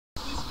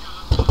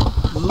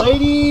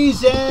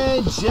Ladies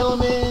and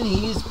gentlemen,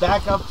 he is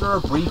back after a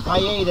brief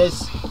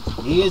hiatus.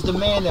 He is the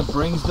man that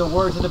brings the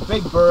word to the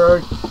big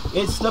bird.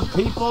 It's the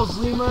People's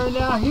Lima.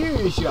 Now here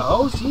is your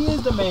host. He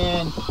is the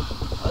man,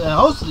 the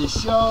host of the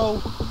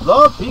show,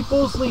 the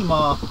People's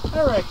Lima,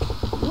 Eric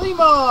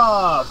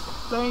Lima.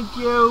 Thank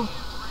you.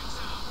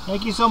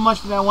 Thank you so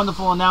much for that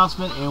wonderful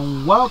announcement,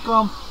 and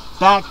welcome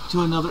back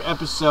to another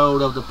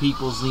episode of the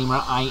People's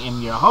Lima. I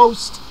am your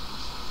host,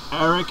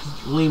 Eric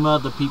Lima,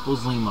 the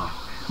People's Lima.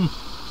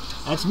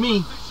 That's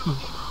me.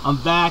 I'm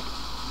back.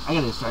 I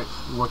gotta start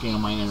working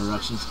on my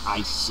introductions.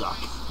 I suck.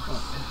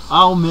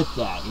 I'll admit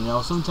that. You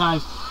know,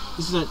 sometimes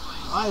this is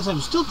I'm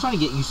still trying to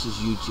get used to this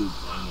YouTube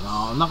thing. You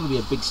know, I'm not gonna be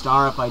a big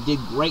star. If I did,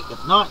 great.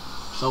 If not,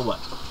 so what?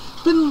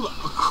 It's been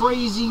a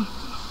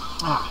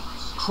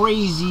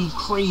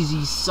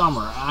crazy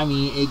summer. I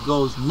mean, it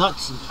goes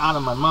nuts and out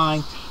of my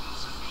mind.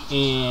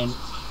 And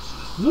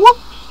whoop!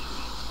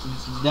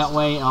 That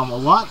way, a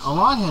lot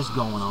has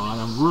going on.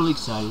 I'm really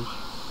excited.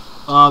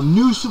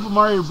 New Super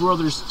Mario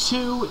Bros.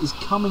 2 is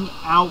coming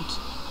out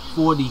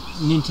for the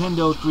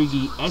Nintendo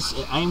 3DS,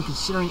 and I am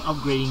considering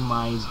upgrading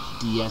my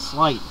DS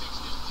Lite.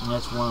 And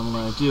that's what I'm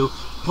going to do.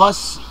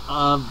 Plus,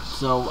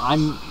 so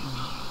I'm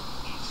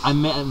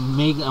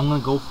going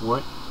to go for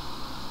it.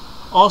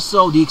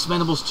 Also, The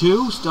Expendables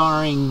 2,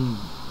 starring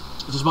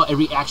just about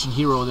every action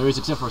hero there is,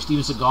 except for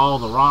Steven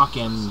Seagal, The Rock,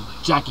 and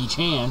Jackie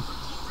Chan.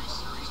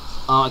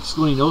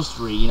 Excluding those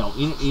three, you know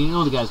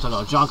the guys talking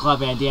about: Jean-Claude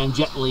Van Damme,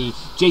 Jet Li,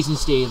 Jason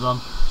Statham,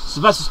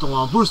 Sylvester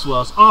Stallone, Bruce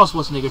Willis, Arnold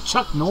Schwarzenegger,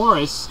 Chuck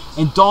Norris,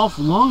 and Dolph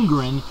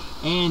Lundgren,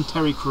 and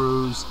Terry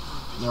Crews.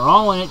 They're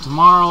all in it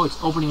tomorrow.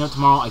 It's opening up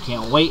tomorrow. I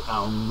can't wait.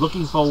 I'm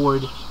looking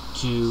forward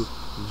to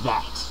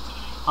that.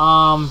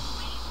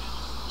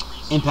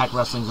 Impact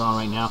Wrestling's on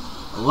right now.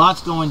 A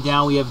lot's going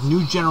down. We have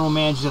new general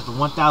managers at the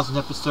 1000th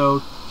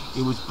episode.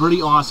 It was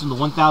pretty awesome. The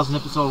 1000th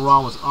episode of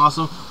Raw was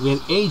awesome. We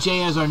have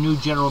AJ as our new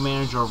general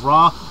manager of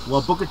Raw,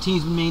 while Booker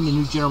T's been made the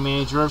new general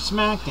manager of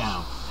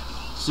SmackDown.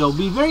 So it'll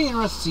be very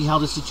interesting to see how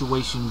this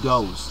situation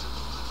goes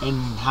and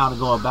how to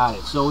go about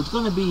it. So it's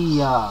going to be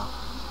a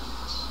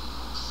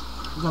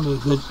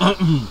good, it's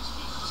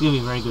going to be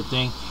a very good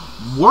thing.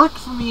 Work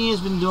for me has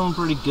been doing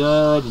pretty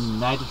good,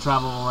 and I had to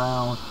travel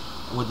around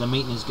with the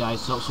maintenance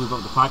guys to sweep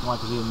up the parking lot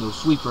because we have no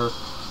sweeper.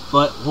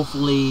 But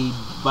hopefully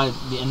by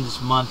the end of this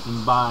month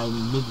and by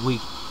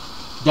midweek,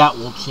 that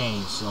will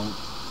change. So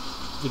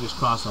fingers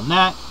crossed on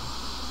that.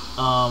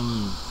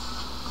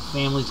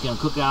 Families getting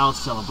cookouts,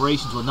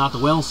 celebrations, whatnot. The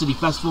Whalen City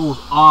Festival was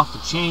off the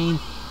chain.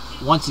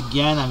 Once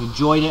again, I've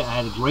enjoyed it.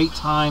 I had a great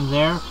time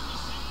there.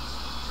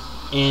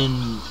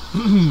 And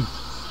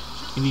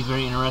it'll be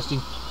very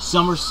interesting.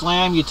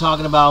 SummerSlam, you're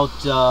talking about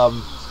a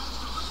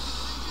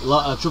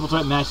triple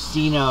threat match,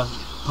 Cena,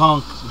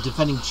 Punk,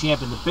 defending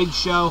champion, The Big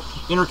Show,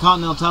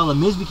 Intercontinental title. The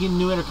Miz became the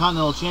new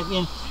Intercontinental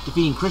champion,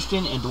 defeating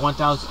Christian in the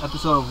 1000th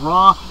episode of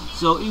Raw.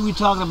 So we're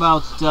talking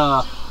about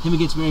him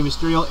against Rey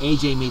Mysterio.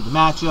 AJ made the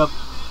matchup,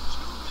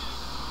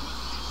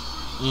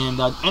 and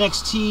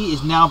NXT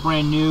is now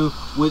brand new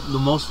with the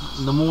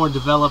more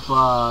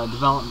development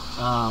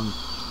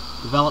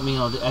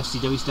of the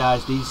FCW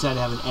stars. They decided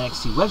to have an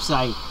NXT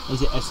website.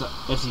 It's at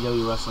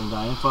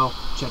FCWWrestling.info.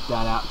 Check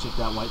that out. Check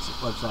that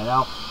website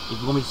out. If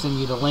you want me to send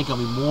you the link, I'll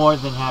be more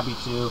than happy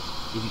to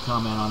if you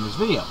comment on this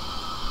video.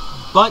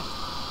 But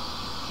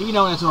if you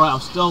don't, that's alright. I'm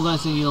still going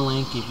to send you the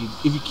link if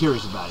you're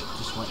curious about it.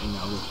 Just let you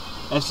know.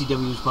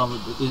 FCW is probably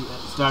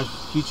stars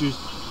futures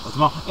of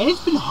tomorrow, and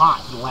it's been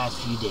hot for the last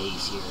few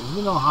days here. It's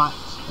been hot,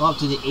 up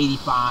to the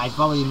 85,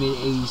 probably the mid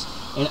 80s.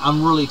 And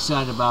I'm really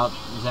excited about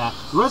that.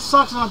 The Red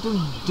Sox are not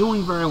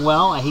doing very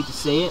well. I hate to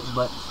say it,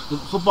 but the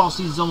football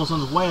season's almost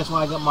on the way. That's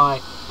why I got my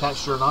Pat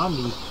shirt on,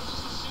 the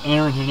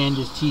Aaron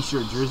Hernandez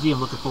T-shirt jersey. I'm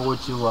looking forward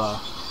to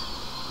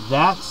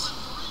that.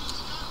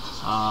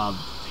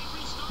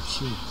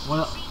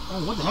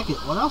 What the heck?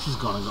 What else is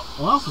going on?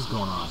 What else is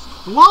going on?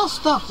 A lot of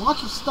stuff.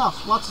 Lots of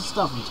stuff.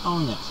 I'm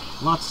telling you,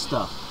 lots of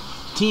stuff.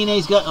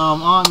 TNA's got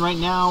on right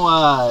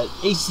now.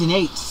 Aces and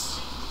Eights.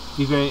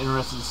 Be very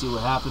interested to see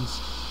what happens.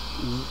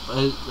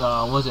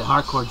 Was it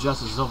Hardcore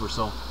Justice is over,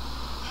 so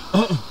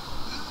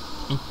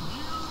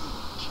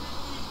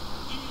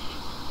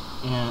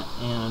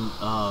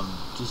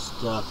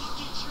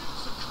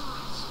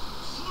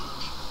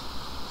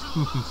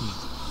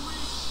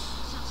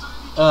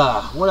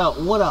what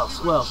else?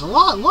 A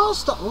lot of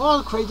stuff, a lot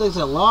of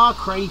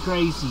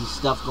crazy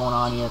stuff going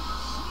on here.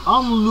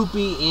 I'm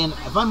loopy, and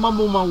if I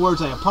mumble my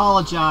words, I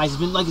apologize. It's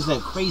been, like I said,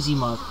 a crazy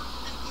month.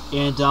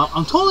 And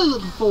I'm totally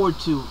looking forward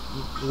to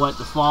what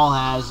the fall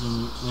has,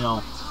 and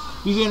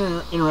be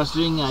very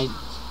interesting. I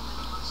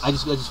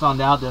just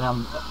found out that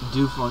I'm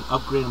due for an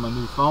upgrade on my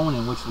new phone,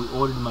 in which we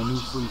ordered my new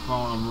free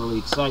phone. I'm really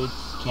excited.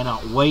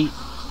 Cannot wait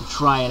to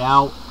try it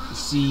out, to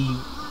see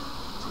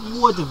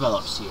what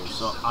develops here.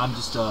 So I'm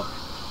just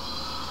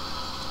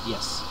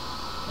yes,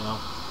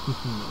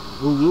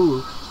 woo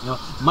woo.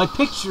 My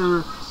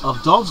picture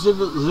of Dolph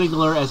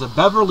Ziggler as a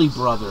Beverly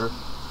brother,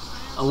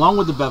 along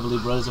with the Beverly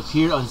Brothers,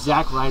 appeared on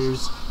Zack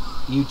Ryder's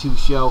YouTube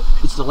show.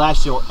 It's the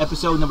last show,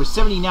 episode number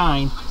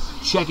 79,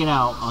 check it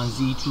out on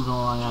Z True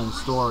Long Island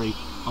Story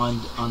on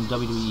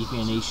WWE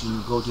Fan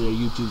Nation. Go to their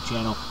YouTube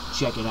channel,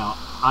 check it out.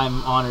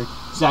 I'm honored.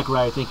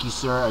 Zachariah, thank you,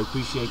 sir. I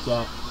appreciate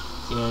that.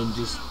 And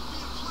just,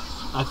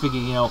 I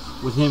figured, you know,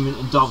 with him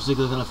and Dolph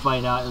Ziggler going to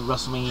fight out at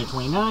WrestleMania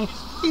 29,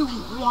 hey,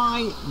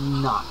 why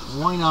not?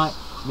 Why not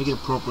make it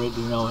appropriate,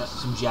 you know,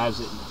 some jabs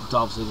at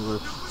Dolph Ziggler.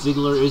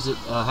 Ziggler is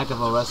a heck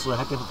of a wrestler,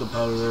 heck of a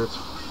competitor.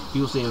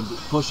 People say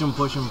push him,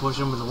 push him, push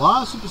him. There's a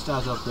lot of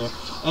superstars out there.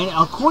 And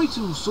according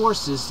to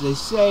sources, they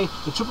say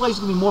the Triple H is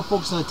going to be more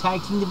focused on the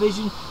tag team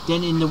division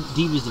than in the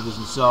Divas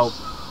division. So,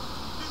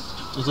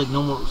 it's like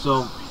no more.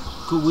 So,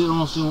 we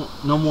don't assume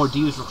no more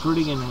Divas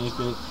recruiting. And if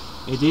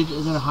they're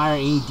going to hire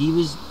any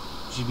Divas,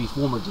 it should be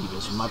former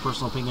Divas. In my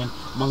personal opinion,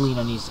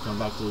 Melina needs to come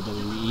back to the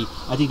WWE.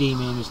 I think they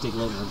made a mistake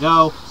letting her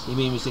go. They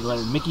made a mistake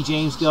letting Mickie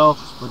James go.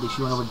 But they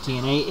should run over to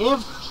TNA.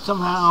 If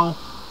somehow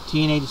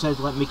TNA decides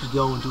to let Mickie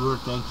go and do her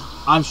thing,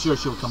 I'm sure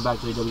she'll come back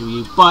to the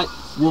WWE, but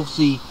we'll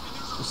see.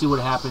 We'll see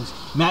what happens.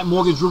 Matt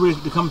Morgan's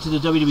rumored to come to the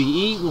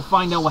WWE. We'll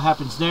find out what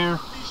happens there.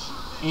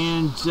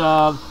 And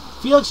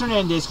Felix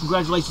Hernandez,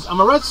 congratulations. I'm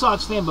a Red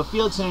Sox fan, but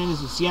Felix Hernandez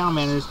and Seattle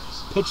Mariners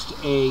pitched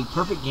a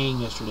perfect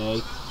game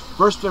yesterday.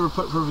 First ever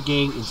perfect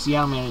game in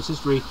Seattle Mariners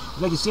history. In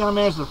fact, the Seattle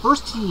Mariners are the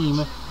first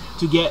team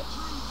to get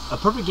a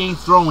perfect game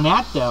thrown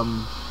at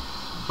them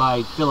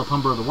by Philip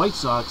Humber of the White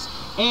Sox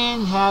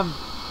and have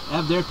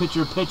their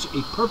pitcher pitch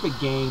a perfect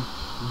game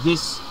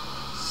this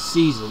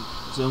season.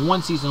 So in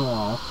one season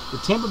alone. The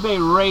Tampa Bay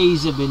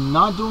Rays have been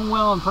not doing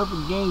well in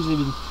perfect games.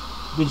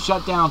 They've been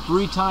shut down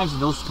 3 times in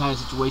those kind of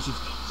situations.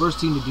 First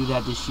team to do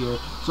that this year.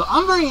 So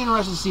I'm very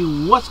interested to see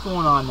what's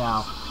going on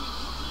now.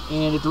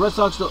 And if the Red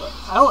Sox don't,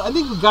 I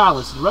think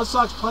regardless, if the Red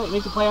Sox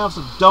make the playoffs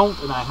or don't,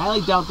 and I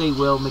highly doubt they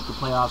will make the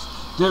playoffs,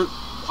 their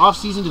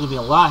off-season, there's going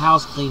to be a lot of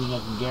house cleaning, I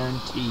can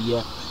guarantee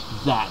you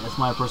that. That's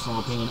my personal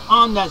opinion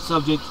on that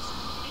subject.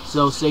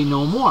 So say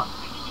no more.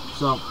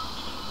 So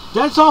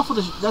that's all for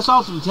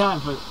the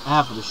time I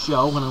have for the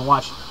show. We're gonna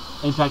watch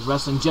Impact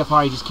Wrestling. Jeff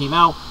Hardy just came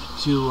out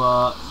to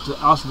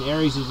Austin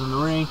Aries, who's in the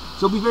ring.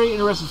 So it'll be very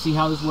interesting to see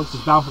how this looks.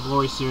 This Bound for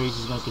Glory series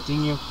is gonna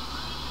continue.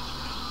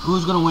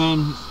 Who's gonna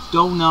win?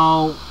 Don't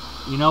know.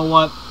 You know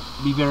what?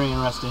 Be very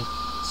interesting.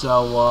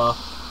 So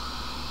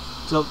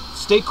so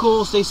stay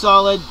cool, stay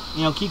solid.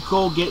 You know, keep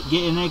cool. Get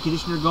an air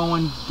conditioner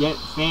going. Get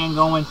fan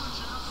going.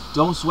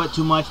 Don't sweat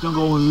too much. Don't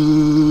go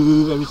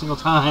every single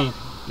time.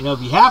 You know,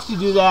 if you have to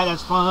do that,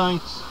 that's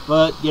fine.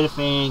 But get a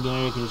fan, get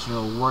an air conditioner.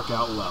 It'll work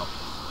out well.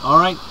 All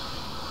right.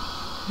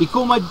 Be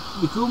cool,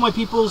 my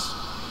peoples.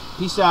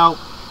 Peace out.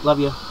 Love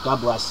you.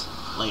 God bless.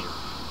 Later.